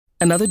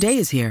Another day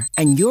is here,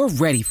 and you're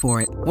ready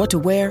for it. What to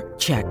wear?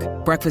 Check.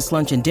 Breakfast,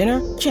 lunch, and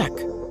dinner? Check.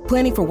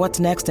 Planning for what's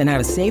next and how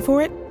to save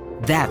for it?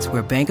 That's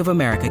where Bank of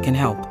America can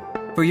help.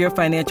 For your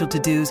financial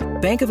to-dos,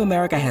 Bank of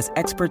America has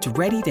experts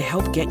ready to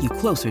help get you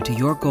closer to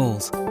your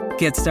goals.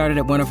 Get started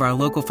at one of our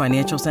local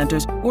financial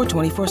centers or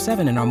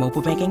 24/7 in our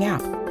mobile banking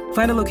app.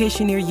 Find a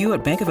location near you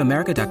at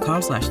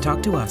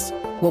bankofamerica.com/talktous.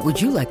 What would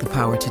you like the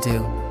power to do?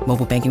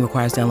 Mobile banking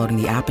requires downloading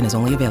the app and is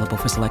only available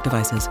for select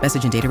devices.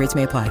 Message and data rates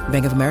may apply.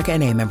 Bank of America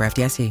N.A., member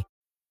FDIC.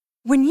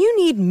 When you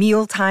need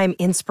mealtime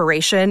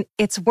inspiration,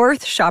 it's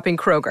worth shopping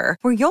Kroger,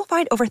 where you'll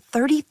find over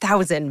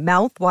 30,000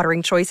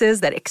 mouth-watering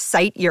choices that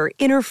excite your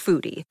inner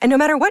foodie. And no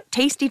matter what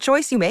tasty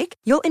choice you make,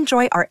 you'll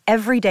enjoy our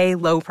everyday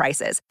low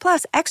prices,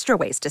 plus extra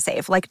ways to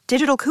save, like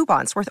digital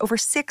coupons worth over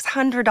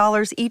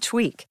 $600 each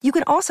week. You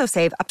can also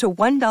save up to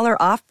 $1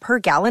 off per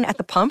gallon at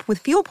the pump with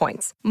fuel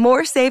points.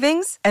 More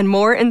savings and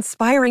more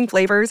inspiring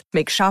flavors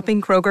make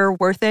shopping Kroger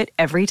worth it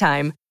every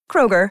time.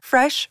 Kroger,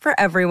 fresh for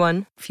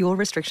everyone. Fuel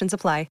restrictions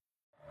apply.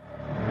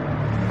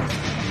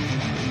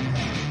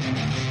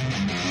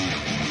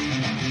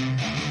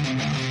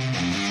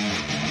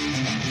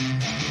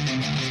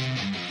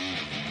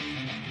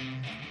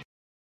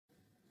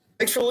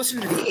 Thanks for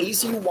listening to the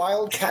AZ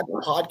Wildcat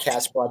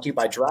podcast brought to you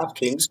by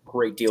DraftKings.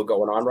 Great deal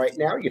going on right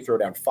now. You throw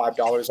down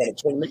 $5 on a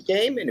tournament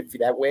game, and if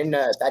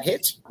that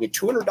hits, you get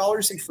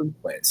 $200 in free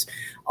plays.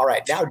 All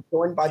right, now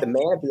joined by the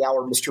man of the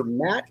hour, Mr.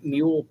 Matt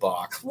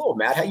Muehlebach. Hello,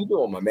 Matt. How you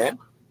doing, my man?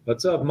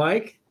 What's up,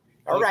 Mike?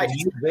 All right.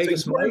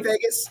 Vegas, so in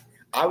Vegas.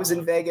 I was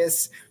in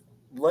Vegas.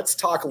 Let's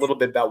talk a little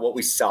bit about what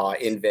we saw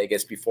in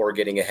Vegas before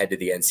getting ahead to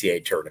the NCAA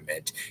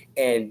tournament.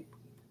 And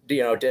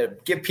to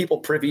give people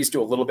privies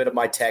to a little bit of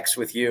my text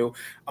with you,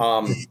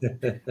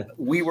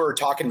 we were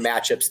talking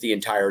matchups the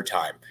entire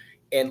time.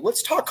 And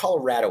let's talk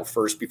Colorado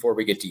first before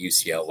we get to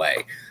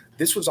UCLA.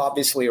 This was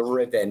obviously a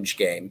revenge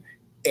game,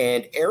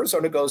 and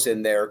Arizona goes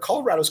in there.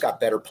 Colorado's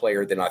got better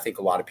player than I think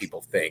a lot of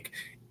people think.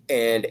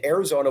 And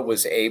Arizona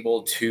was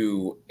able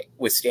to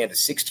withstand a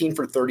 16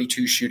 for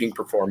 32 shooting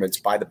performance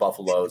by the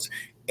Buffaloes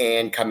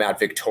and come out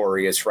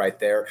victorious right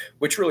there,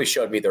 which really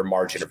showed me their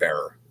margin of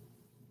error.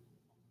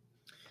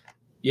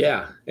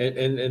 Yeah,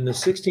 and the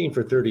 16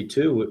 for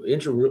 32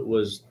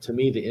 was, to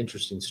me, the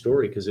interesting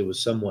story because it was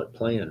somewhat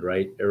planned,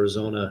 right?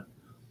 Arizona,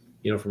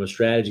 from a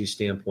strategy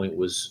standpoint,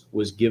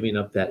 was giving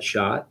up that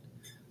shot.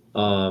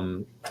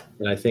 And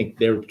I think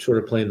they're sort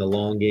of playing the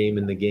long game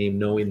in the game,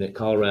 knowing that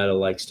Colorado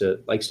likes to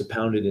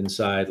pound it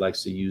inside,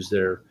 likes to use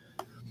their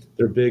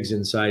bigs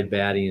inside,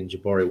 Batty and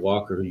Jabari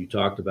Walker, who you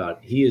talked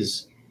about. He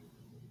is,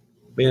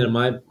 man, in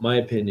my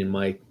opinion,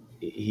 Mike,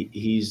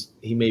 he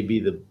may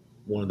be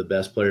one of the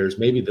best players,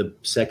 maybe the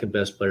second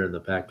best player in the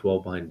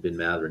Pac-12 behind Ben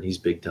Mathurin. He's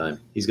big time.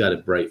 He's got a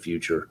bright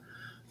future.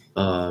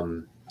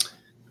 It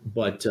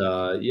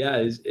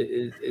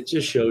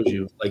just shows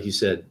you, like you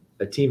said,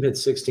 a team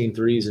hits 16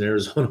 threes and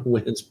Arizona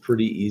wins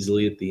pretty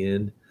easily at the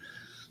end.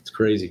 It's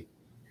crazy.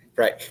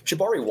 Right.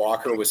 Jabari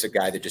Walker was a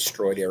guy that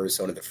destroyed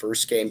Arizona the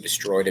first game,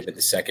 destroyed him in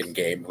the second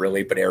game,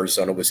 really, but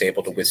Arizona was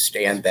able to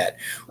withstand that.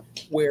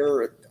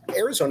 Where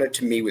Arizona,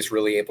 to me, was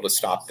really able to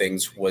stop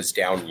things was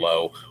down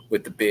low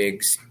with the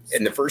bigs.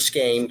 In the first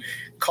game,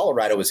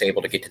 Colorado was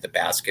able to get to the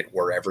basket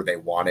wherever they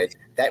wanted.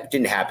 That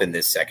didn't happen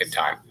this second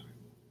time.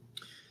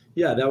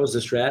 Yeah, that was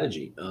the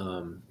strategy.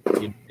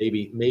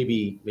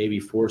 Maybe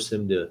force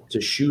him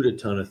to shoot a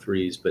ton of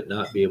threes, but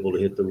not be able to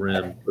hit the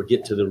rim or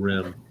get to the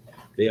rim.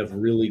 They have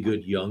really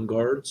good young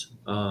guards.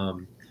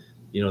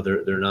 They're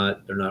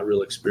not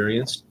real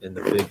experienced, and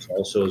the bigs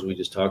also, as we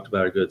just talked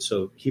about, are good.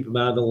 So keep them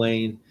out of the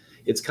lane.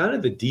 It's kind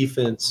of the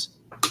defense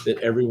that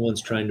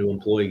everyone's trying to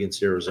employ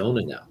against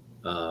Arizona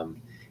now.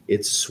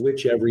 It's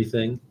switch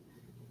everything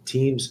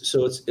teams.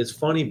 So it's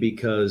funny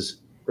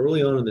because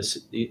early on in the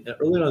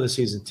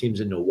season, teams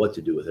didn't know what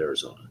to do with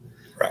Arizona,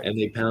 right? And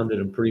they pounded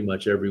them pretty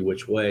much every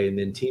which way. And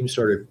then teams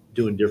started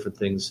doing different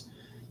things.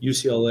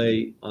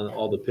 UCLA on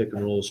all the pick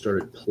and rolls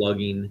started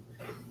plugging,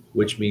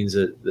 which means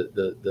that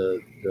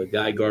the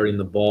guy guarding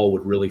the ball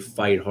would really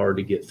fight hard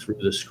to get through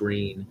the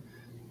screen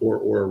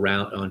or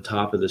around on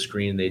top of the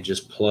screen. They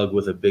just plug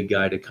with a big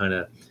guy to kind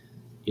of,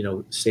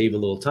 save a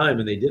little time.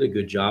 And they did a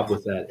good job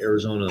with that.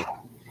 Arizona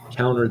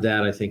countered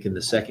that, I think, in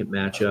the second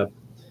matchup.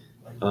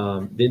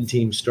 Then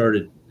teams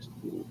started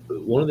 –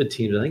 one of the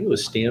teams, I think it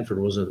was Stanford,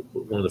 was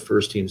one of the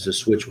first teams to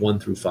switch 1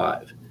 through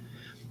 5.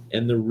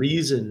 And the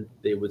reason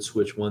they would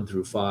switch 1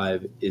 through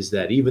 5 is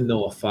that even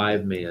though a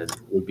 5-man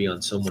would be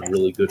on someone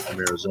really good from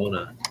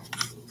Arizona,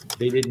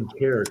 they didn't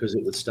care because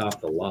it would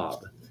stop the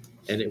lob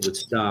and it would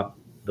stop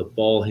the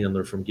ball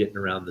handler from getting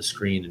around the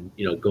screen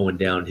and, going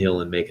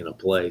downhill and making a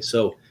play.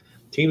 So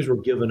teams were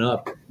giving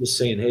up, just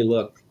saying, hey,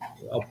 look,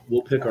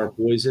 we'll pick our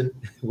poison.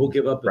 We'll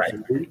give up a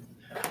 3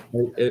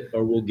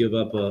 or we'll give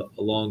up a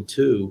long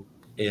 2.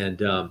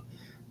 And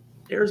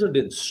Arizona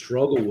didn't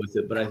struggle with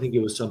it, but I think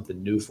it was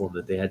something new for them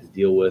that they had to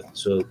deal with.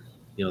 So,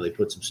 they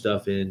put some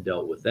stuff in,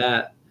 dealt with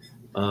that.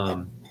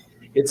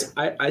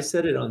 I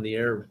said it on the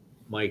air,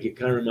 Mike. It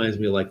kind of reminds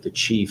me of like the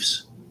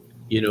Chiefs,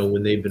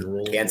 when they've been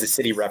rolling. Kansas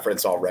City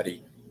reference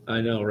already.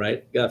 I know,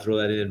 right? Got to throw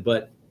that in.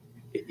 But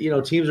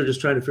teams are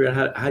just trying to figure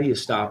out how do you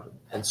stop them.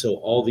 And so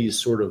all these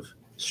sort of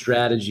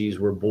strategies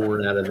were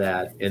born out of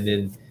that. And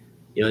then,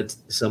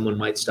 someone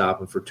might stop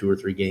them for 2 or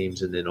 3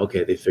 games, and then,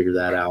 okay, they figure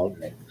that out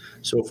and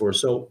so forth.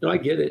 So, I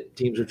get it.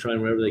 Teams are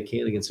trying whatever they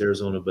can against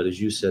Arizona, but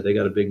as you said, they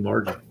got a big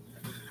margin.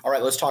 All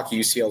right, let's talk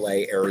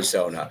UCLA,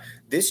 Arizona.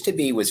 This to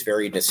me was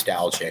very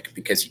nostalgic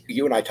because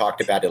you and I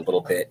talked about it a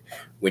little bit.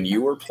 When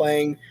you were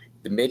playing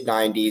the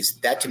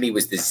mid-'90s, that to me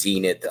was the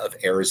zenith of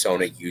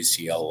Arizona,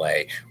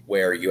 UCLA,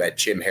 where you had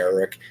Jim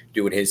Herrick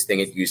doing his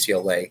thing at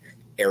UCLA,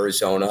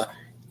 Arizona.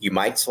 You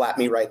might slap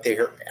me right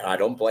there, and I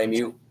don't blame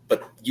you,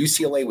 but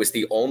UCLA was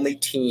the only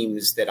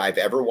teams that I've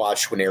ever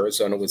watched when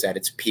Arizona was at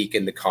its peak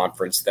in the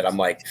conference that I'm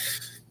like,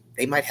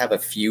 they might have a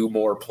few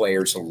more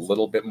players, a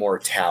little bit more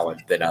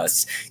talent than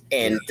us.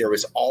 And there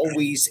was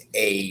always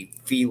a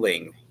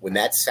feeling when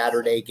that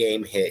Saturday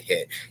game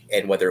hit,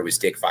 and whether it was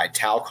Dick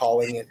Vitale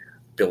calling it,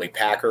 Billy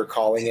Packer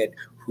calling it,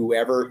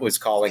 whoever was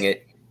calling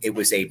it, it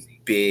was a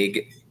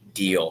big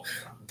deal.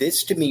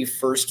 This to me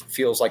first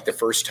feels like the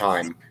first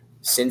time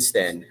since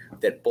then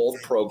that both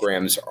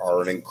programs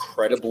are an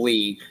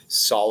incredibly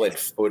solid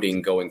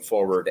footing going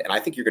forward. And I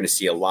think you're going to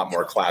see a lot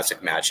more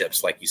classic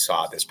matchups like you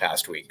saw this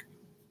past week.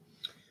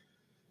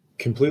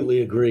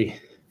 Completely agree.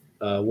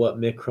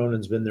 Mick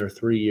Cronin's been there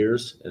 3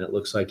 years, and it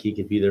looks like he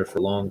could be there for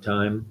a long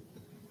time.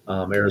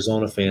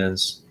 Arizona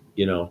fans,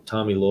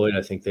 Tommy Lloyd,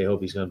 I think they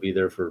hope he's going to be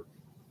there for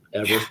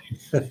ever.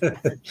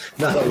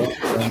 Not a long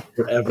time,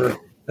 forever.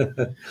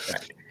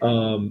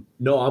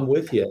 No, I'm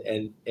with you.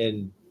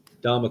 And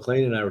Don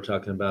McClain and I were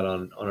talking about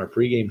on our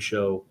pregame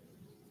show,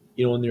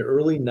 in the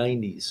early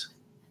 90s,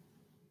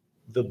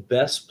 the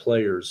best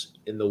players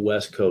in the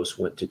West Coast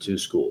went to 2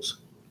 schools.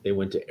 They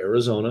went to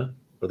Arizona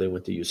or they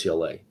went to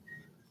UCLA.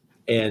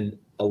 And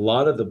a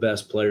lot of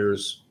those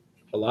players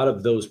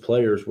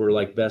were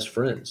like best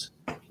friends.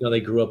 They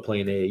grew up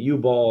playing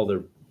AAU ball.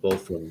 They're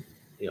both from,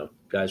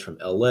 guys from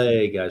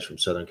LA, guys from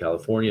Southern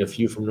California, a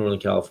few from Northern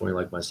California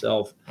like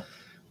myself.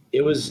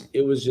 It was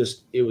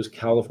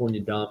California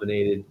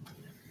dominated.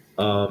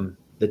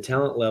 The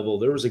talent level,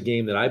 there was a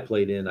game that I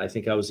played in. I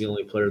think I was the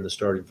only player in the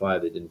starting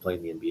 5 that didn't play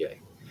in the NBA.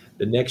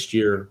 The next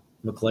year,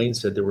 McClain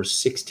said there were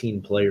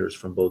 16 players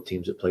from both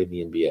teams that played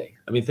in the NBA.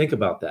 I mean, think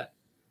about that.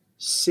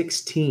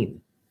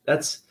 16.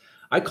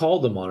 I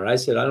called him on it. I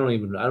said, I don't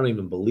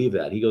even believe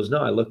that. He goes,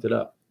 no, I looked it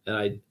up.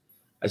 And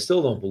I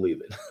still don't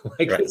believe it.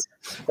 Right.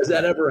 Has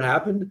that ever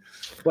happened?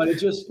 But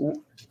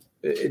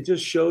it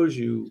just shows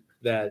you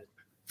that,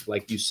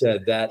 like you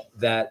said,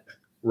 that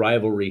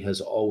rivalry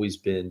has always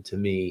been, to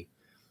me,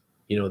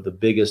 the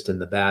biggest and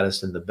the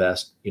baddest and the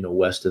best,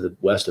 west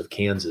of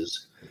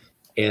Kansas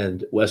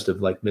and west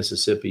of like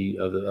Mississippi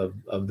of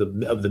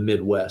the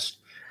Midwest.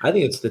 I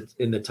think it's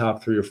in the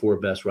top 3 or 4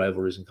 best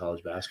rivalries in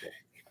college basketball.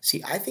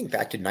 See, I think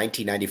back to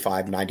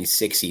 1995,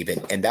 96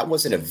 even, and that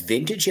wasn't a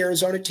vintage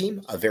Arizona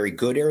team, a very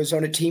good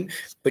Arizona team,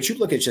 but you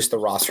look at just the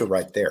roster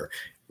right there.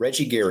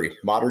 Reggie Geary,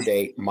 modern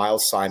day,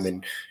 Miles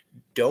Simon,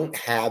 don't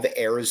have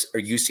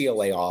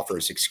UCLA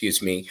offers,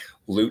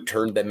 Lute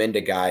turned them into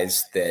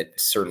guys that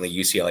certainly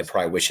UCLA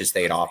probably wishes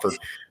they had offered.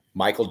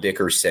 Michael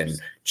Dickerson,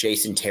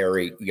 Jason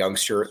Terry,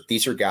 youngster.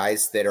 These are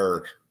guys that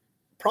are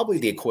probably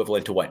the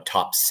equivalent to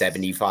top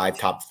 75,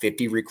 top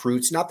 50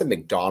 recruits, not the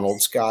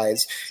McDonald's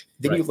guys.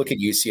 Then You look at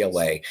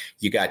UCLA,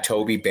 you got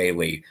Toby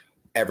Bailey,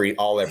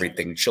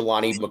 everything,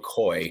 Jelani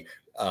McCoy,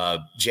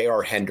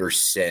 J.R.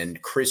 Henderson,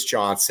 Chris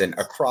Johnson,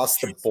 across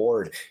the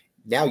board.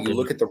 Now you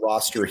look at the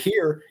roster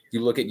here,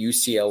 you look at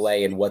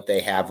UCLA and what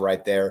they have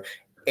right there,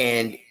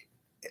 and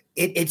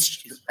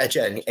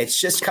it's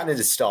just kind of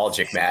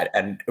nostalgic, Matt.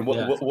 And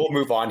we'll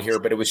move on here,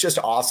 but it was just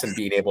awesome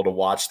being able to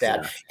watch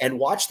that and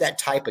watch that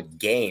type of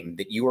game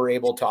that you were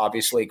able to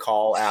obviously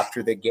call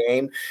after the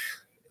game.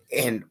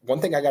 And one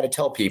thing I got to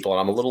tell people,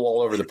 and I'm a little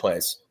all over the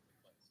place,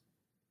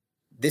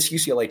 this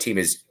UCLA team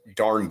is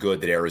darn good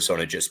that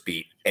Arizona just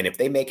beat. And if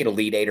they make an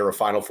Elite Eight or a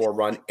Final Four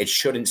run, it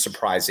shouldn't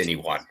surprise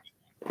anyone.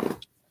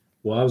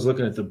 Well, I was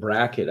looking at the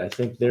bracket. I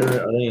think are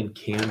they in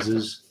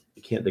Kansas?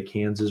 The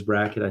Kansas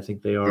bracket, I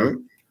think they are.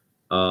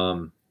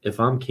 Mm-hmm. If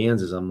I'm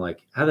Kansas, I'm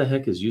like, how the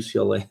heck is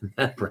UCLA in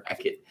that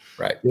bracket?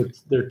 Right.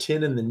 They're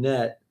 10 in the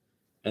net,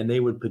 and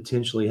they would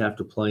potentially have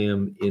to play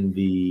them in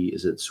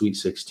is it Sweet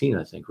 16,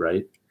 I think,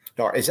 right?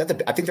 No, is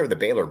that I think they're the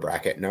Baylor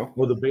bracket, no?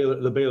 Well, the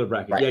Baylor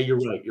bracket. Right. Yeah,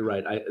 you're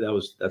right.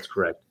 That's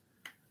correct.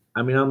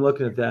 I mean, I'm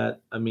looking at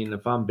that. I mean,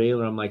 if I'm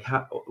Baylor, I'm like,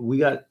 how we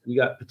got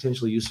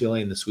potentially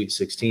UCLA in the Sweet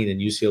 16,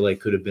 and UCLA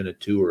could have been a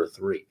 2 or a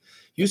 3.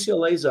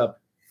 UCLA's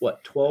up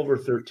 12 or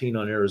 13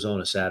 on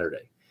Arizona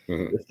Saturday.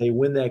 Mm-hmm. If they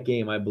win that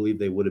game, I believe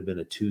they would have been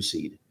a 2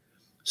 seed.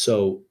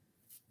 So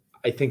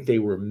I think they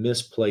were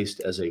misplaced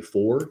as a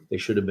 4. They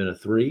should have been a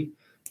 3.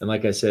 And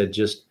like I said,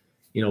 just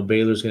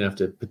Baylor's going to have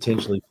to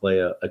potentially play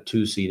a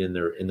 2 seed in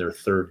their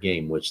third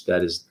game, which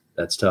that's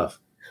tough.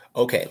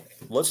 Okay,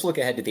 let's look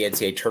ahead to the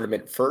NCAA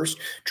tournament first.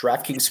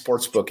 DraftKings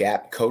Sportsbook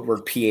app, code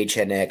word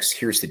PHNX.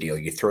 Here's the deal.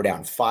 You throw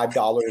down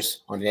 $5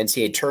 on an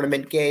NCAA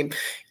tournament game,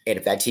 and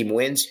if that team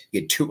wins,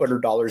 you get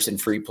 $200 in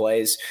free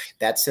plays.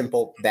 That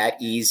simple,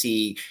 that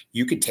easy.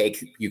 You could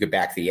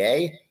back the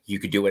A. You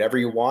could do whatever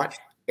you want.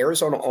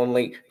 Arizona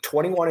only,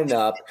 21 and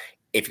up.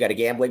 If you got a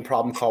gambling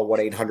problem, call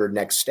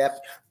 1-800-NEXT-STEP.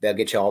 They'll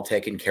get you all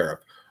taken care of.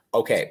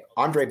 Okay,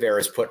 Andre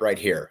Veras put right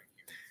here.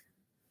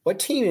 What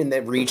team in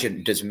that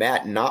region does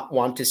Matt not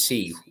want to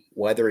see,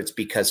 whether it's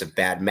because of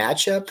bad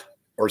matchup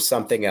or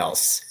something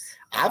else?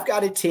 I've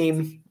got a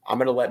team. I'm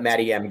going to let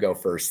Matty M go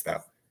first, though.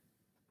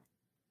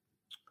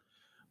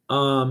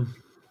 I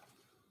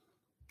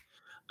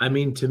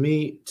mean, to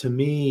me,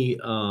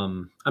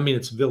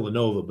 it's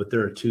Villanova, but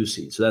they're a 2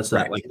 seed, so that's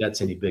not like that's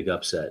any big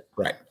upset.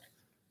 Right.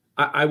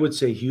 I would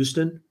say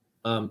Houston.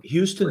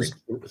 Houston's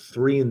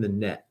 3 in the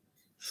net.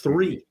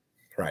 3.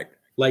 Right.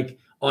 Like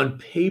on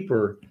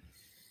paper,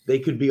 they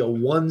could be a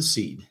 1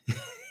 seed.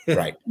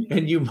 Right.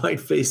 And you might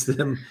face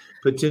them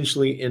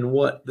potentially in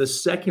the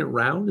second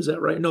round? Is that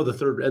right? No, the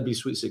third. That'd be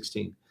Sweet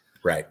 16.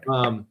 Right.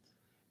 And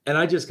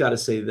I just got to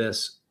say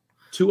this.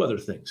 2 other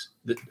things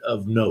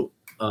of note.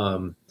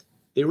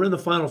 They were in the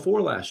Final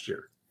Four last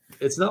year.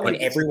 It's not like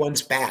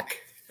everyone's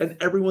back. And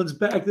everyone's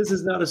back. This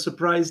is not a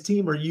surprise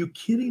team. Are you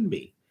kidding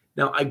me?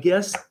 Now, I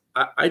guess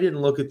I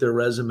didn't look at their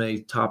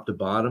resume top to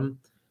bottom,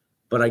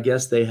 but I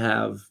guess they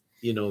have,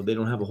 they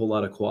don't have a whole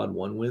lot of quad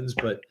 1 wins,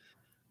 but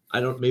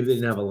maybe they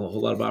didn't have a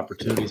whole lot of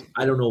opportunities.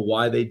 I don't know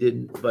why they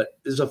didn't, but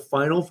there's a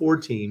Final Four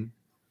team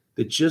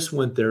that just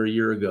went there a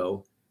year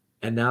ago,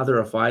 and now they're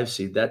a 5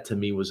 seed. That to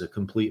me was a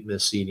complete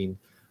misseeding.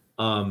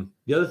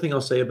 The other thing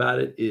I'll say about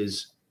it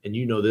is, and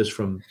you know this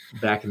from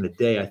back in the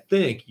day, I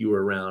think you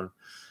were around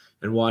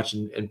and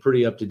watching and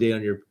pretty up to date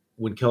on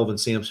when Kelvin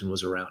Sampson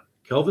was around.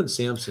 Kelvin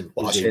Sampson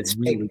is a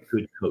really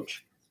good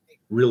coach,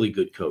 really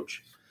good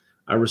coach.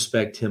 I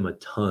respect him a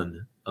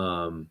ton.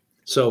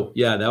 So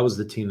yeah, that was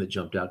the team that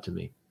jumped out to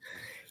me.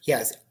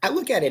 Yes, I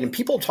look at it and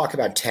people talk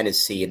about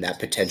Tennessee and that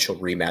potential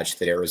rematch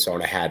that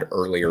Arizona had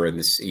earlier in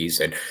the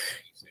season.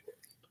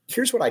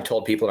 Here's what I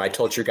told people, and I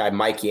told your guy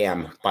Mike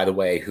Yam, by the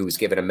way, who was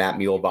giving a Matt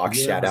Muehlebach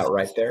shout out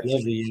right there.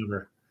 Love the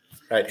humor.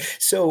 Right.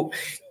 So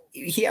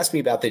he asked me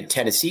about the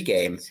Tennessee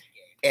game,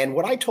 and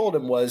what I told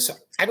him was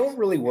I don't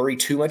really worry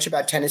too much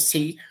about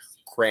Tennessee.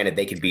 Granted,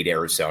 they can beat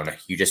Arizona.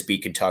 You just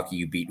beat Kentucky.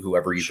 You beat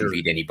whoever you can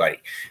beat anybody.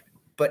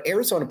 But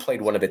Arizona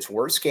played one of its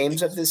worst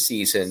games of the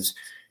seasons.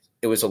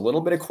 It was a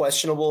little bit of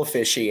questionable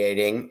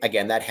officiating.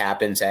 Again, that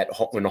happens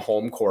in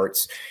home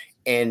courts.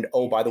 And,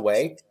 oh, by the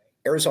way,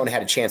 Arizona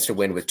had a chance to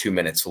win with 2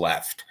 minutes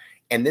left.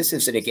 And this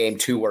isn't a game,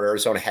 too, where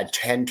Arizona had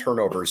 10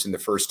 turnovers in the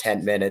first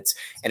 10 minutes.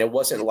 And it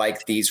wasn't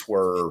like these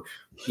were,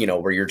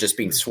 where you're just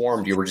being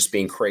swarmed. You were just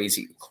being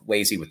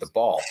lazy with the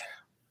ball.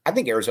 I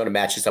think Arizona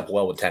matches up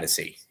well with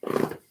Tennessee.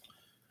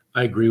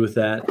 I agree with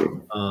that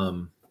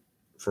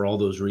for all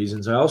those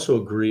reasons. I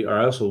also agree, or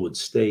I also would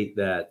state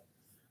that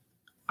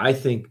I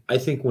think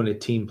when a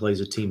team plays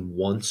a team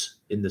once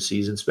in the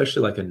season,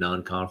 especially like a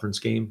non-conference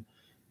game,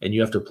 and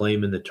you have to play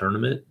them in the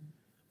tournament,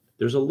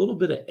 there's a little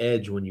bit of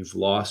edge when you've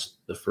lost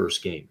the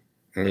first game.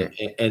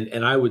 Mm-hmm.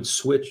 And I would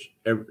switch,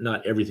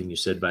 not everything you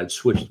said, but I'd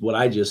switch what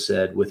I just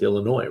said with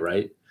Illinois,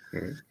 right?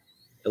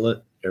 Mm-hmm.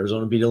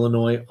 Arizona beat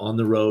Illinois on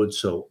the road.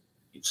 So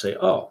you'd say,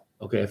 oh,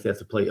 okay, if they have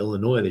to play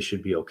Illinois, they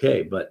should be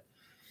okay. But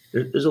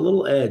there's a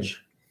little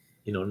edge,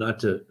 not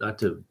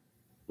to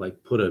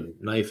like put a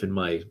knife in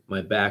my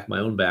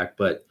own back.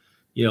 But,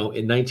 in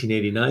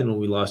 1989, when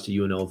we lost to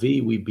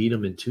UNLV, we beat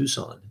them in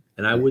Tucson.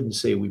 And I wouldn't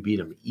say we beat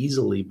them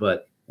easily,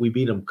 but we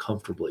beat them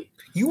comfortably.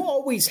 You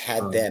always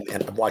had them,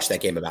 and I've watched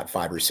that game about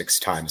 5 or 6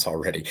 times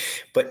already,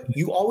 but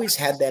you always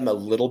had them a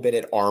little bit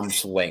at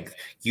arm's length.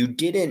 You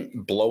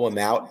didn't blow them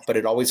out, but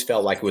it always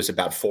felt like it was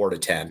about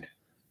 4-10.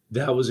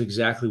 That was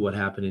exactly what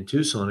happened in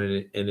Tucson,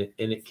 and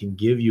it can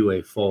give you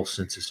a false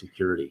sense of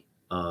security.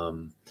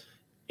 So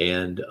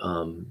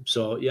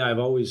yeah, I've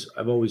always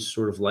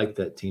sort of liked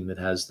that team that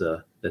has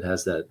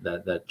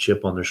that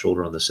chip on their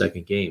shoulder on the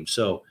second game.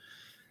 So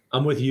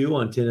I'm with you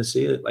on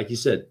Tennessee. Like you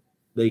said,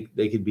 they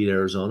could beat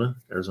Arizona.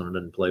 Arizona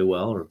doesn't play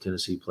well, or if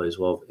Tennessee plays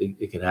well,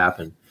 it could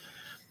happen.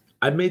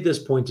 I made this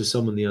point to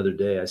someone the other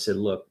day. I said,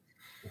 look,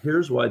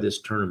 here's why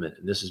this tournament,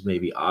 and this is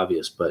maybe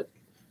obvious, but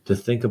to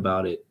think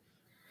about it,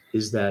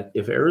 is that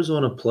if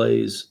Arizona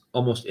plays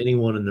almost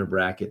anyone in their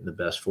bracket in the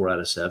best 4 out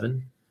of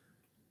 7,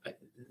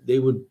 they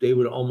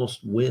would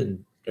almost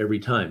win every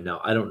time.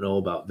 Now, I don't know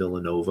about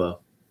Villanova,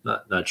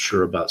 not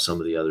sure about some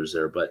of the others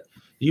there, but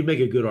you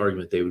make a good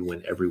argument they would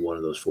win every one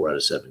of those 4 out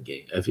of 7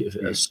 games,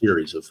 a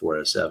series of 4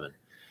 out of 7.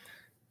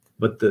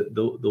 But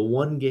the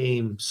one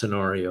game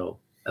scenario,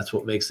 that's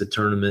what makes the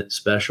tournament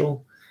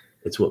special.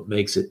 It's what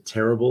makes it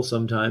terrible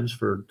sometimes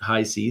for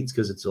high seeds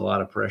because it's a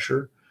lot of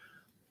pressure.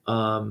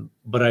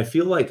 But I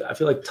feel like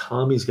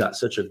Tommy's got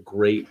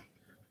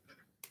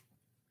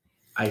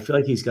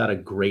he's got a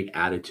great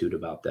attitude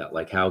about that.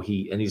 Like how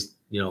he's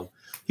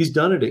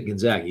done it at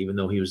Gonzaga, even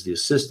though he was the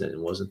assistant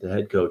and wasn't the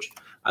head coach.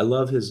 I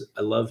love his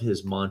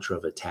mantra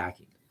of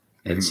attacking.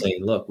 and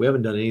saying, look, we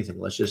haven't done anything.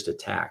 Let's just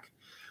attack.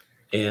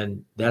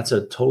 And that's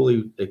it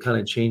kind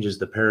of changes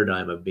the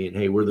paradigm of being,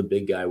 hey, we're the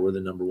big guy. We're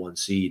the number one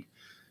seed.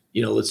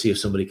 Let's see if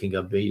somebody can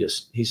come beat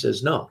us. He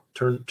says, no,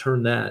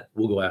 turn that.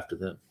 We'll go after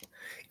them.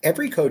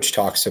 Every coach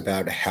talks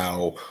about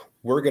how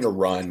we're going to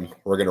run.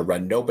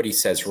 Nobody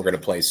says we're going to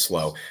play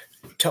slow.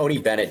 Tony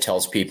Bennett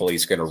tells people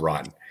he's going to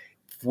run.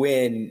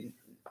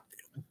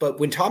 But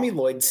when Tommy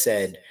Lloyd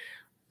said,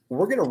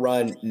 we're going to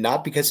run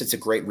not because it's a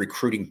great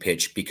recruiting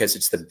pitch, because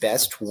it's the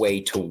best way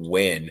to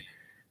win,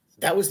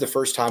 that was the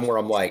first time where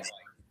I'm like,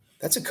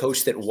 that's a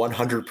coach that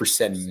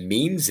 100%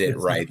 means it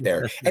right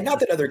there. And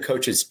not that other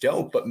coaches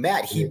don't, but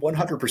Matt, he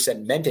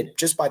 100% meant it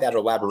just by that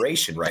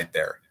elaboration right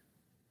there.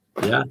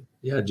 Yeah.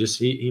 Yeah. Just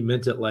he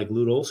meant it like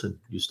Lute Olson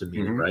used to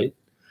mean it, right?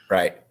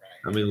 Right.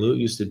 I mean, Lute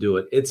used to do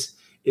it. It's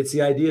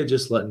the idea of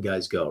just letting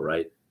guys go,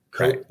 right?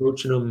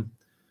 Coaching them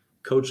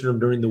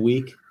during the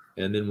week.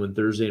 And then when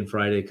Thursday and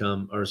Friday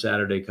come or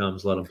Saturday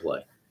comes, let them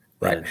play.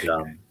 Right.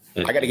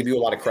 And I got to give you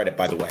a lot of credit,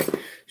 by the way.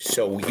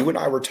 So you and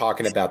I were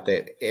talking about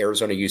the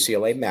Arizona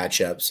UCLA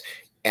matchups,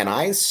 and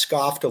I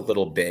scoffed a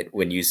little bit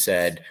when you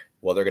said,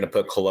 well, they're going to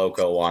put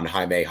Coloco on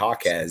Jaime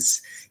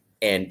Jaquez.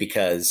 And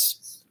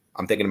because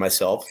I'm thinking to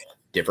myself,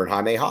 different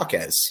Jaime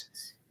Jaquez.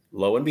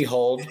 Lo and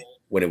behold,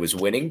 when it was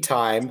winning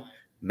time,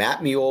 Matt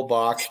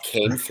Muehlebach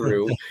came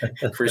through.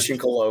 Christian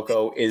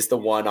Coloco is the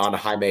one on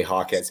Jaime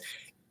Jaquez.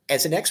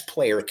 As an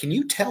ex-player, can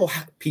you tell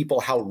people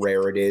how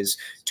rare it is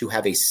to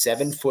have a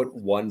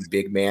 7'1"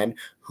 big man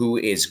who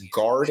is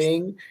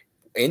guarding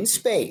in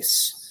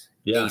space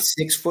a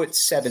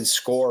 6'7"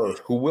 scorer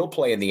who will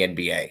play in the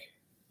NBA?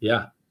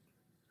 Yeah.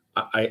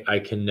 I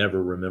can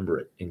never remember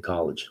it in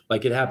college.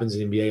 Like it happens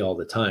in the NBA all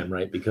the time,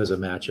 right? Because of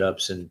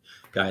matchups and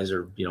guys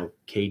are,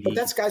 KD. But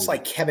that's guys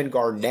like Kevin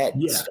Garnett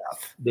and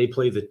stuff. They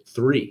play the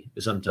 3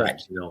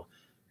 sometimes,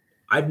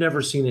 I've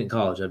never seen it in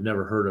college. I've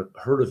never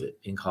heard of it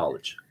in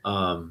college.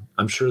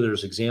 I'm sure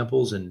there's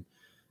examples, and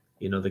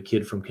the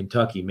kid from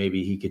Kentucky,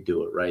 maybe he could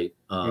do it, right?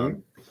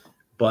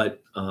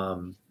 But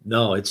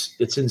no,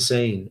 it's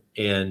insane.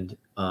 And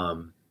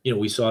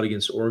we saw it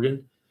against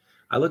Oregon.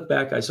 I look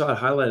back, I saw a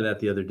highlight of that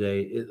the other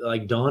day. It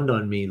like dawned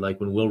on me, like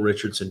when Will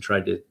Richardson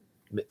tried to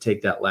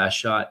take that last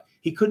shot,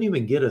 he couldn't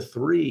even get a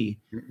 3.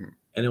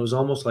 And it was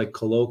almost like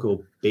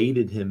Coloco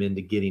baited him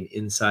into getting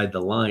inside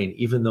the line,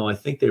 even though I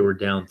think they were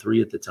down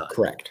 3 at the time.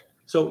 Correct.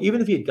 So even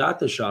if he had got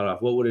the shot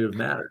off, what would it have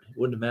mattered? It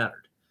wouldn't have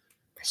mattered.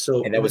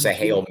 So and that was a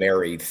Hail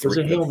Mary. It was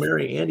a Hail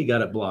Mary, and he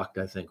got it blocked,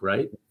 I think,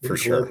 right? For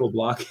sure. Coloco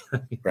block.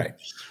 Right.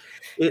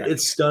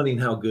 It's stunning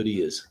how good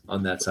he is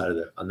on that side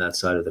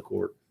of the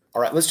court.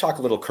 All right, let's talk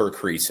a little Kirk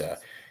Kriisa.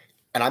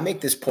 And I make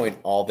this point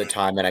all the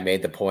time, and I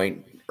made the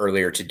point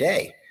earlier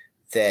today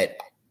that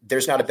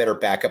there's not a better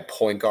backup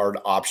point guard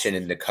option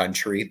in the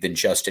country than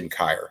Justin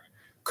Kier.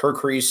 Kirk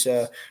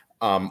Kriisa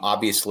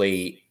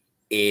obviously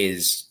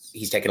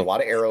he's taken a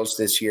lot of arrows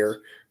this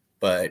year,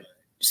 but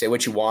say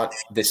what you want.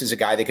 This is a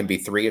guy that can be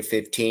 3 of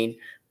 15,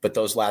 but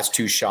those last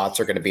 2 shots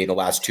are going to be in the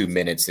last 2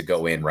 minutes that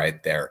go in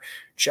right there.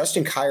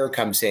 Justin Kier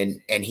comes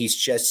in, and he's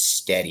just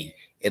steady.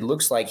 It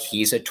looks like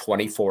he's a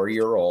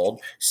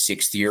 24-year-old,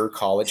 6th-year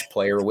college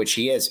player, which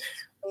he is.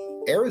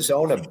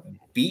 Arizona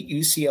beat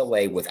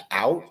UCLA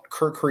without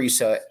Kirk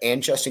Kriisa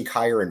and Justin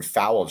Kier in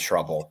foul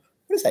trouble.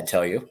 What does that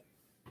tell you?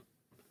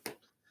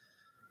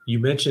 You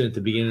mentioned at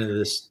the beginning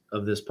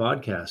of this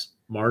podcast,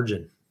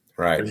 margin.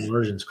 Right. The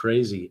margin's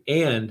crazy.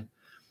 And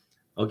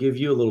I'll give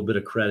you a little bit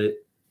of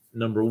credit.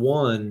 Number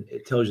one,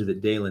 it tells you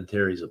that Dalen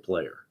Terry's a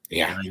player.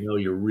 Yeah. And I know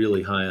you're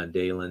really high on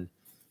Dalen.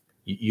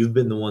 You've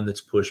been the one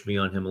that's pushed me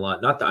on him a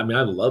lot. I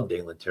love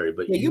Dalen Terry,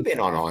 but you've been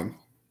on him.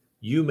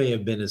 You may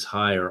have been as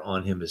higher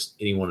on him as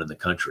anyone in the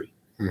country.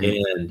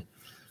 And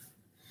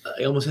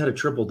I almost had a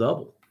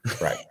triple-double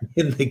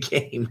in the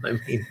game. I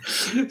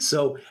mean,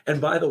 so,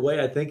 and by the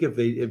way, I think if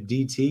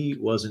DT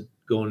wasn't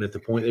going at the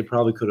point, they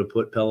probably could have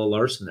put Pella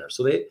Larson there.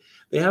 So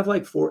they have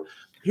like 4.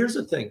 Here's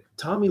the thing.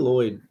 Tommy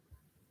Lloyd,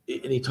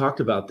 and he talked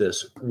about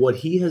this, what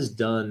he has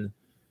done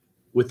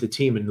with the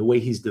team and the way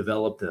he's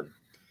developed them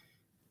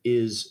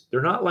is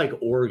they're not like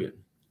Oregon.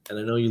 And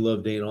I know you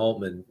love Dana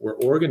Altman, where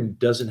Oregon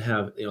doesn't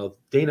have,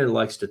 Dana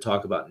likes to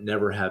talk about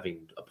never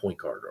having a point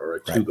guard or a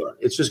 2 guard.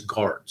 It's just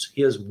guards.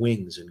 He has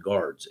wings and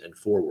guards and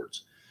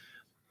forwards.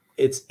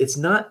 It's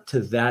not to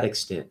that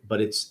extent,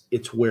 but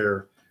it's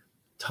where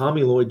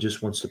Tommy Lloyd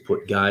just wants to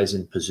put guys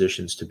in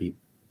positions to be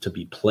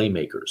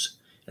playmakers.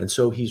 And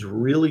so he's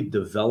really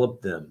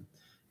developed them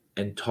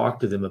and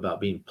talked to them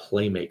about being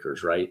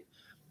playmakers, right?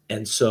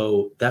 And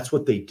so that's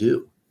what they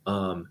do.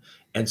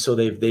 And so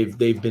they've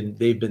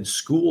been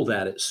schooled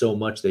at it so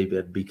much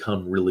they've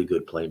become really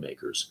good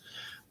playmakers.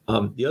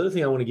 The other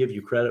thing I want to give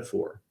you credit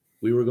for,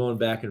 we were going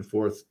back and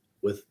forth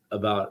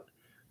about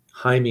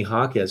Jaime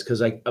Jaquez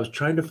because I was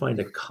trying to find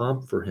a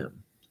comp for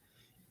him,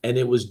 and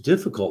it was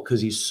difficult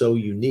because he's so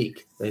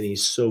unique and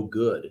he's so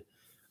good.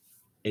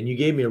 And you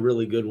gave me a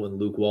really good one,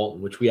 Luke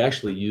Walton, which we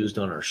actually used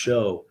on our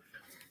show.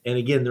 And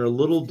again, they're a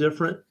little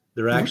different.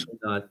 They're actually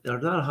not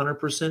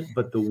 100%,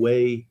 but the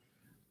way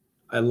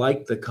I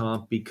like the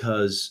comp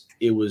because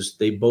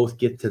they both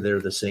get to there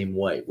the same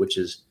way, which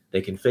is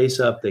they can face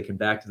up, they can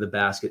back to the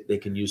basket, they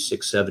can use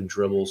 6-7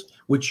 dribbles,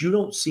 which you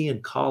don't see in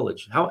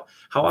college. How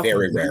often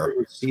Very do rare.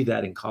 you see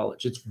that in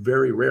college? It's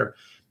very rare.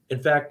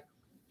 In fact,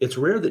 it's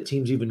rare that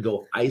teams even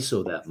go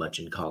ISO that much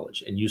in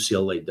college, and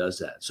UCLA does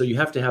that. So you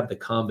have to have the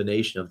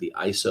combination of the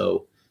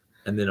ISO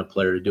and then a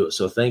player to do it.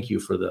 So thank you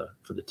for the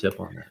tip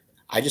on that.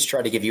 I just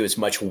try to give you as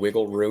much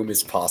wiggle room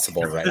as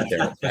possible right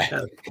there.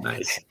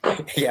 Nice.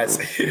 Yes.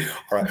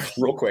 All right.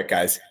 Real quick,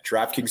 guys.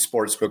 DraftKings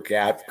Sportsbook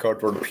app,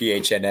 code word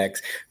PHNX.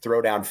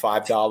 Throw down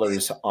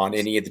 $5 on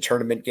any of the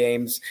tournament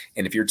games.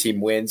 And if your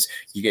team wins,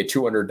 you get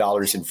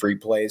 $200 in free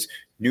plays.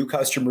 New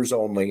customers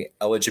only.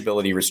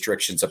 Eligibility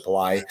restrictions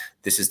apply.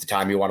 This is the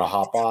time you want to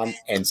hop on.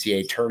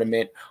 NCAA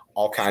tournament.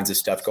 All kinds of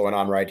stuff going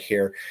on right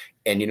here.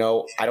 And,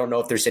 I don't know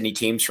if there's any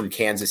teams from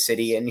Kansas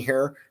City in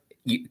here.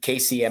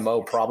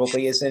 KCMO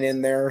probably isn't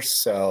in there,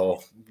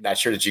 so not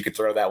sure that you could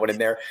throw that one in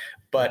there.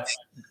 But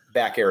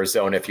back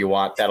Arizona, if you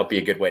want, that'll be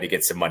a good way to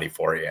get some money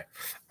for you.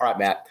 All right,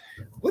 Matt,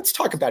 let's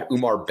talk about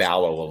Umar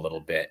Ballo a little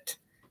bit.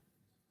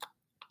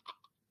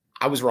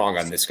 I was wrong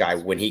on this guy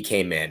when he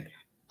came in.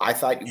 I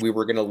thought we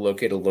were going to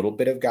look at a little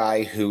bit of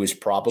guy who is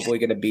probably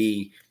going to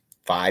be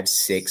 5,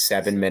 6,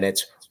 7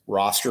 minutes.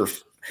 Roster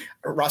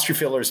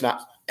filler is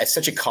not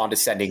such a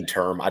condescending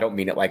term. I don't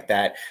mean it like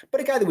that,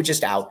 but a guy that was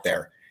just out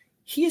there.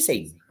 He is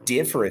a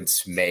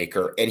difference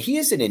maker, and he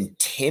is an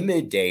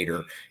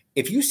intimidator.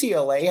 If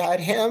UCLA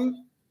had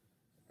him,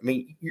 I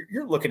mean,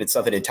 you're looking at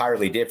something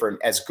entirely different,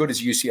 as good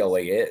as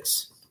UCLA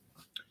is.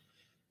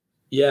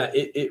 Yeah,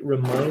 it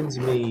reminds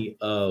me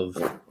of,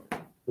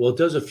 it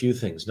does a few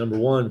things. Number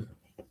one,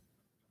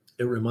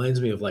 it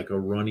reminds me of like a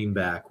running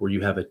back where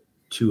you have a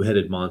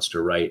two-headed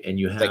monster, right? And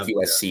you have like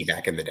USC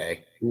back in the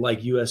day.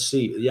 Like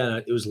USC. Yeah,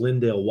 it was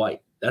Lindale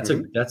White. That's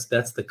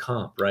that's the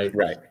comp, right?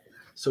 Right.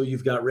 So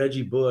you've got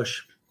Reggie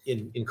Bush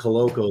in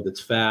Coloco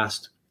that's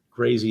fast,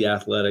 crazy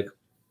athletic.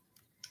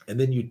 And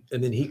then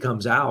he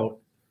comes out,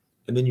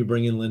 and then you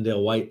bring in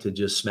Lindale White to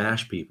just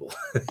smash people.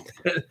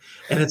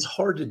 and it's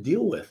hard to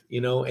deal with,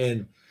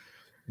 and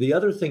the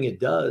other thing it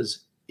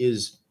does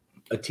is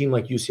a team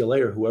like UCLA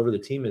or whoever the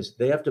team is,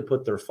 they have to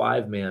put their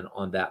 5-man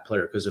on that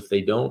player, because if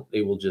they don't,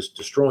 they will just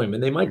destroy him,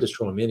 and they might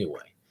destroy him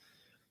anyway.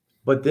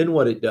 But then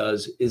what it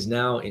does is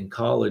now in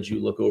college, you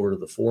look over to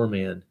the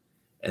 4-man,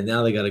 and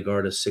now they got to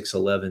guard a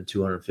 6'11",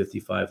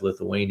 255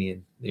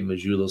 Lithuanian named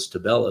Majulis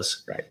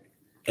Tabelis. Right.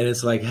 And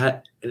it's like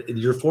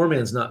your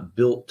 4-man's not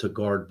built to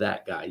guard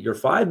that guy. Your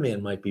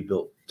 5-man might be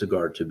built to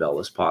guard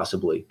Tabelis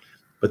possibly,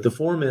 but the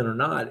 4-men are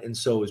not. And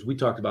so as we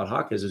talked about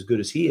Jaquez, as good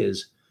as he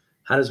is,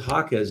 how does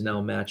Jaquez now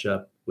match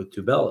up with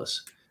Tabelis?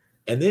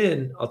 And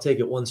then I'll take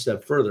it one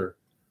step further,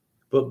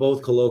 put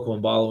both Coloco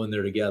and Ballo in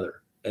there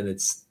together. And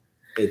it's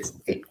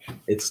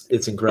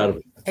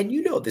incredible. And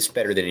you know this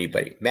better than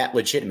anybody. Matt,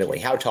 legitimately,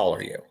 how tall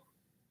are you?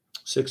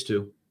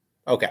 6'2".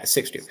 Okay,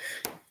 6'2".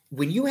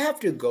 When you have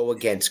to go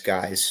against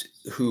guys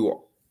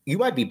who you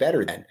might be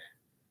better than,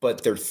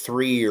 but they're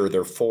 3 or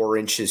they're 4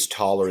 inches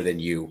taller than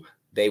you,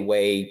 they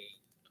weigh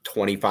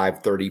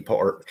 25, 30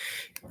 pounds.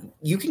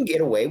 You can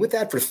get away with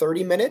that for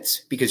 30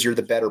 minutes because you're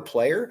the better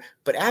player.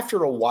 But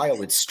after a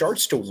while, it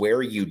starts to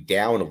wear you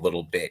down a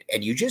little bit.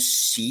 And you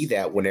just see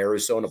that when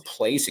Arizona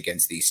plays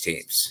against these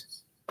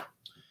teams.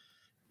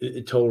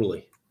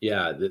 Totally.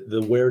 Yeah.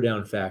 The wear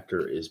down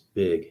factor is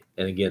big.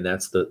 And again,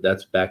 that's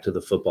back to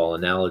the football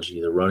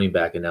analogy, the running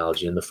back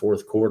analogy. In the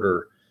fourth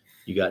quarter,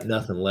 you got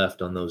nothing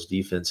left on those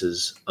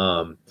defenses.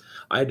 I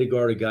had to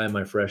guard a guy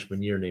my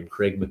freshman year named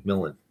Craig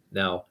McMillan.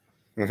 Now,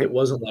 it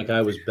wasn't like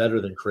I was better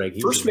than Craig.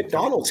 He first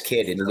McDonald's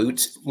kid in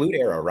Lute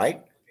era,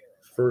 right?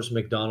 First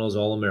McDonald's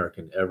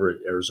All-American ever at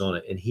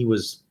Arizona. And he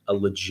was a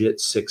legit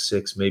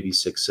 6'6", maybe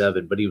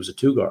 6'7", but he was a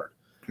 2-guard.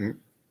 Mm-hmm.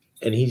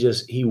 And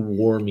he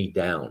wore me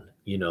down.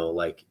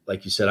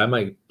 Like you said, I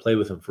might play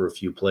with him for a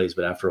few plays,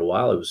 but after a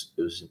while, it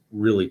was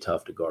really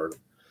tough to guard him.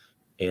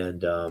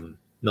 And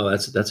no,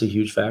 that's a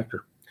huge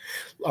factor.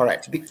 All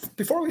right.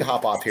 Before we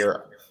hop off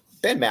here,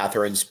 Ben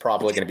Matherin's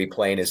probably going to be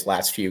playing his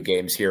last few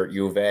games here at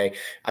U of A.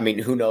 I mean,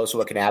 who knows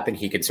what can happen?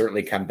 He can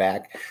certainly come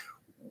back.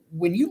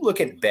 When you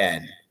look at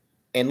Ben,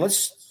 and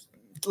let's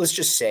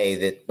just say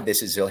that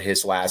this is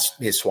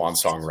his swan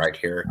song right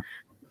here.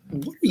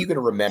 What are you going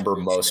to remember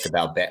most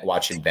about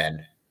watching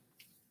Ben?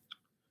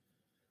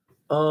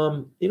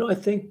 I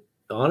think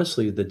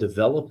honestly the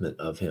development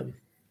of him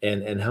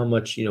and how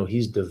much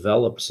he's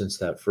developed since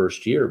that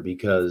first year,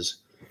 because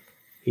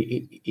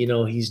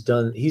he's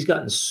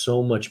gotten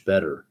so much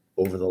better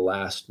over the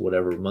last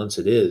whatever months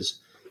it is.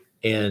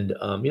 And,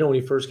 when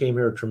he first came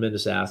here, a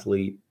tremendous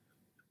athlete,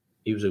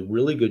 he was a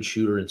really good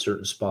shooter in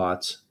certain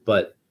spots,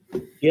 but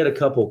he had a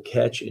couple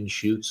catch and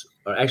shoots,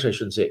 or actually I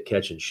shouldn't say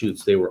catch and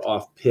shoots. They were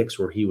off picks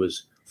where he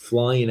was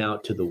flying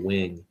out to the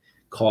wing,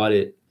 caught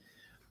it.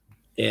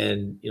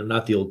 And,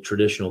 not the old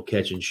traditional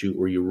catch and shoot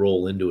where you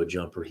roll into a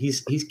jumper.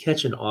 He's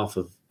catching off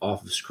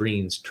of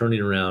screens,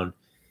 turning around,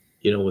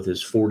 with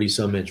his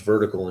 40-some inch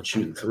vertical and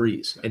shooting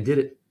threes, and did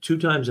it 2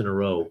 times in a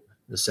row in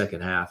the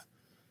second half.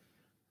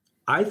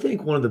 I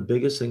think one of the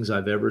biggest things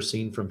I've ever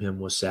seen from him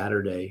was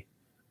Saturday.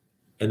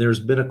 And there's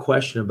been a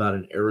question about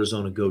an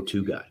Arizona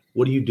go-to guy.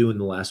 What do you do in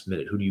the last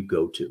minute? Who do you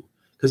go to?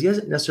 Because he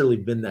hasn't necessarily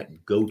been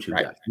that go-to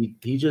guy.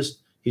 He's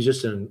just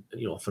a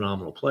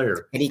phenomenal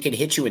player. And he can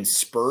hit you in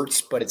spurts,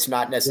 but it's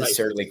not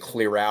necessarily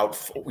clear out,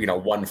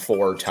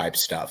 1-4 type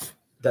stuff.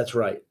 That's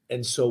right.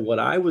 And so what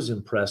I was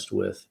impressed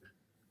with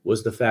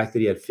was the fact that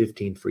he had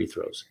 15 free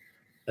throws.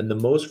 And the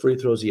most free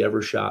throws he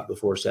ever shot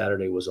before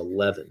Saturday was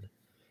 11.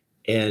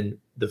 And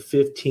the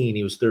 15,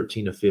 he was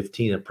 13 of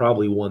 15. It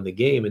probably won the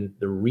game. And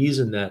the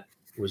reason that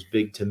was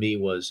big to me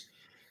was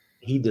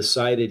he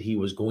decided he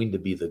was going to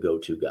be the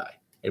go-to guy.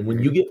 And when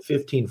you get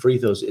 15 free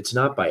throws, it's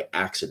not by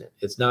accident.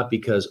 It's not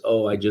because,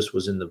 I just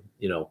was in the,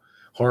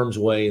 harm's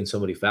way and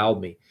somebody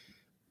fouled me.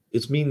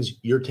 It means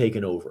you're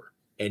taking over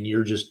and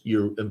you're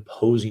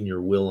imposing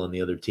your will on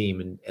the other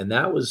team. And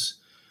that was,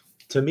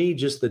 to me,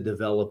 just the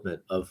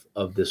development of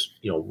this,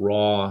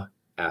 raw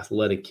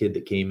athletic kid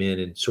that came in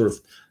and sort of,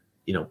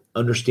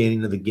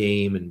 understanding of the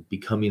game and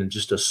becoming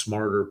just a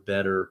smarter,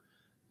 better,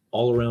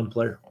 all-around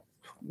player.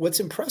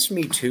 What's impressed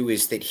me, too,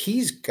 is that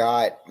he's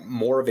got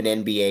more of an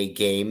NBA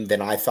game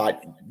than I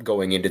thought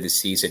going into the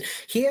season.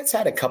 He has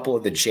had a couple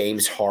of the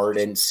James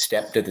Harden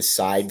step to the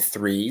side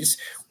threes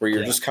where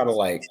you're just kind of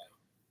like,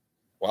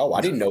 wow,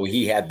 I didn't know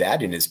he had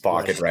that in his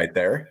pocket right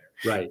there.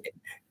 Right.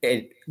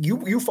 And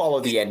you follow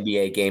the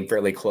NBA game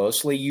fairly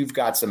closely. You've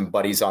got some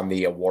buddies on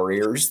the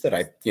Warriors that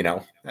I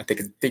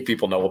think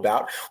people know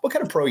about. What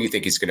kind of pro you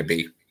think he's going to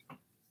be?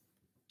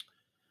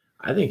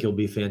 I think he'll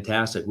be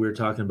fantastic. We were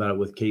talking about it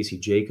with Casey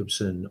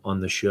Jacobson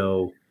on the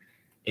show,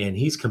 and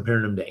he's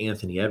comparing him to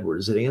Anthony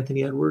Edwards. Is it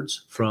Anthony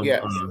Edwards from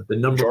the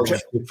number one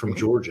pick from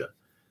Georgia?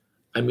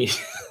 I mean,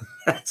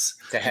 that's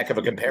a heck of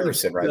a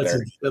comparison right there.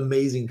 That's an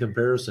amazing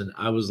comparison.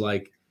 I was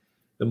like,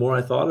 the more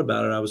I thought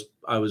about it,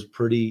 I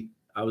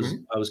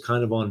was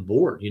kind of on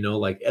board.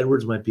 Like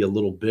Edwards might be a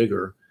little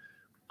bigger.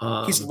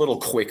 He's a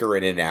little quicker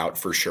in and out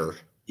for sure.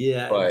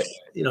 Yeah, but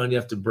and you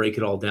have to break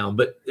it all down.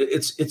 But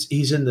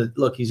he's in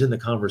the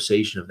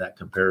conversation of that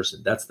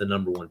comparison. That's the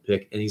number one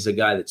pick, and he's a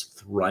guy that's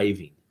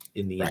thriving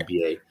in the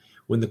NBA.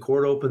 When the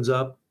court opens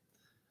up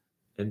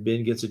and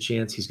Ben gets a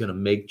chance, he's going to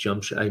make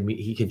jump shots. I mean,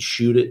 he can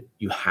shoot it.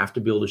 You have to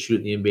be able to shoot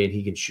it in the NBA, and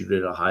he can shoot it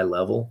at a high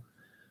level.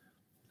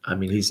 I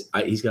mean,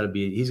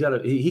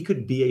 he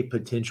could be a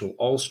potential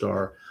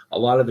all-star. A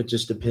lot of it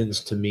just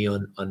depends to me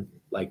on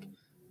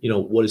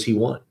what does he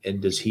want,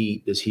 and does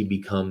he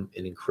become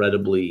an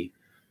incredibly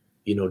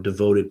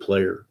devoted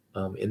player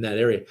in that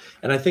area.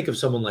 And I think of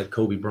someone like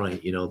Kobe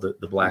Bryant,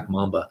 the Black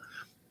Mamba.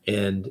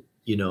 And,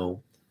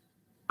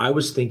 I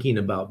was thinking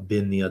about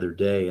Ben the other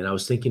day, and I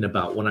was thinking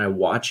about when I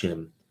watch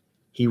him,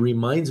 he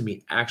reminds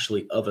me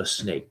actually of a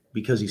snake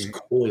because he's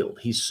coiled.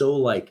 He's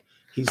so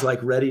he's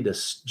ready to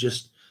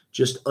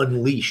just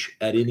unleash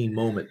at any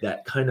moment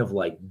that kind of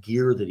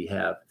gear that he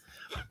have.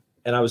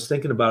 And I was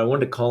thinking about, I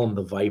wanted to call him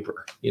the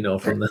Viper,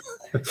 from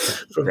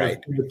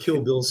the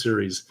Kill Bill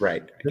series.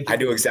 Right. I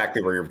knew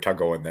exactly where you're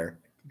going there.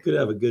 You could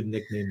have a good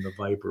nickname, the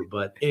Viper.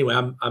 But anyway,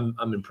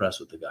 I'm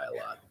impressed with the guy a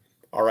lot.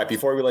 All right.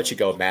 Before we let you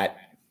go, Matt,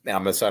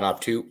 I'm going to sign off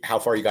too. How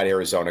far you got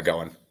Arizona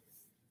going?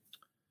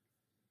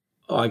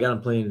 Oh, I got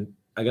him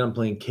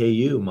playing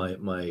KU.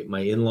 My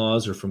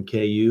in-laws are from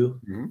KU.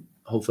 Mm-hmm.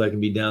 Hopefully I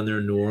can be down there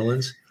in New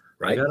Orleans.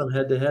 Right. I got him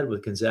head-to-head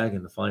with Gonzaga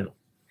in the final.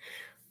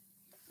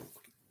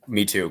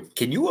 Me too.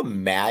 Can you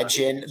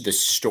imagine the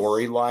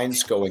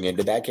storylines going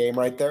into that game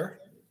right there?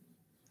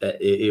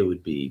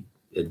 It'd be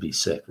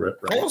sick. Right?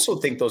 I also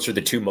think those are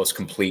the two most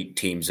complete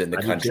teams in the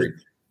country.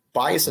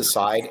 Bias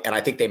aside, and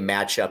I think they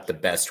match up the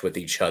best with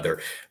each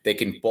other. They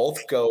can both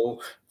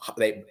go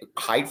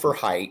height for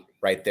height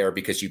right there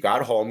because you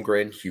got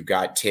Holmgren, you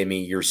got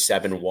Timmy, you're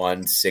 7'1",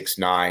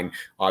 6'9",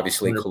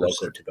 obviously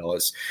Koloko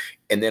Tabelis.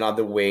 And then on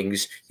the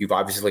wings, you've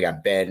obviously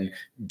got Ben,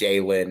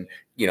 Dalen,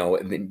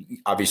 and then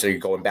obviously you're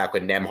going back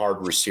with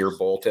Nemhard, Rasir,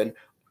 Bolton.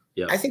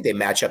 Yeah. I think they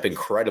match up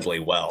incredibly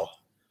well.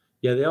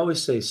 Yeah, they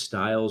always say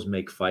styles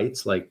make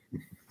fights. That.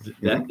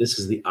 This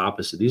is the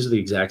opposite. These are the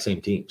exact same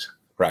teams.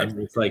 Right. I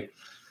mean, it's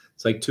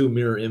like two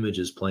mirror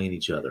images playing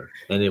each other,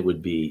 and it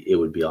would be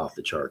off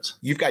the charts.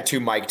 You've got two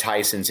Mike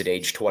Tysons at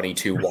age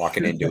 22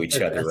 walking into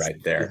each other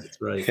right there.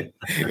 That's right.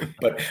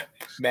 But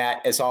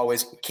Matt, as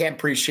always, can't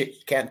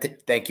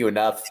thank you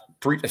enough.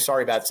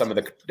 Sorry about some of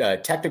the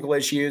technical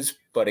issues,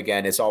 but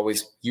again, as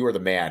always, you are the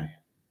man.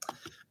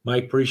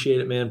 Mike,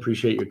 appreciate it, man.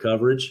 Appreciate your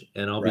coverage,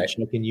 and I'll be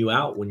checking you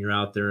out when you're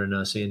out there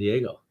in San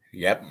Diego.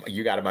 Yep,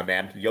 you got it, my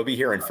man. You'll be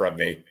hearing from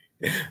me.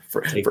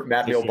 For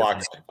Matt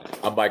Muehlebach,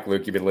 I'm Mike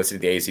Luke. You've been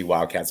listening to the AZ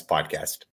Wildcats podcast.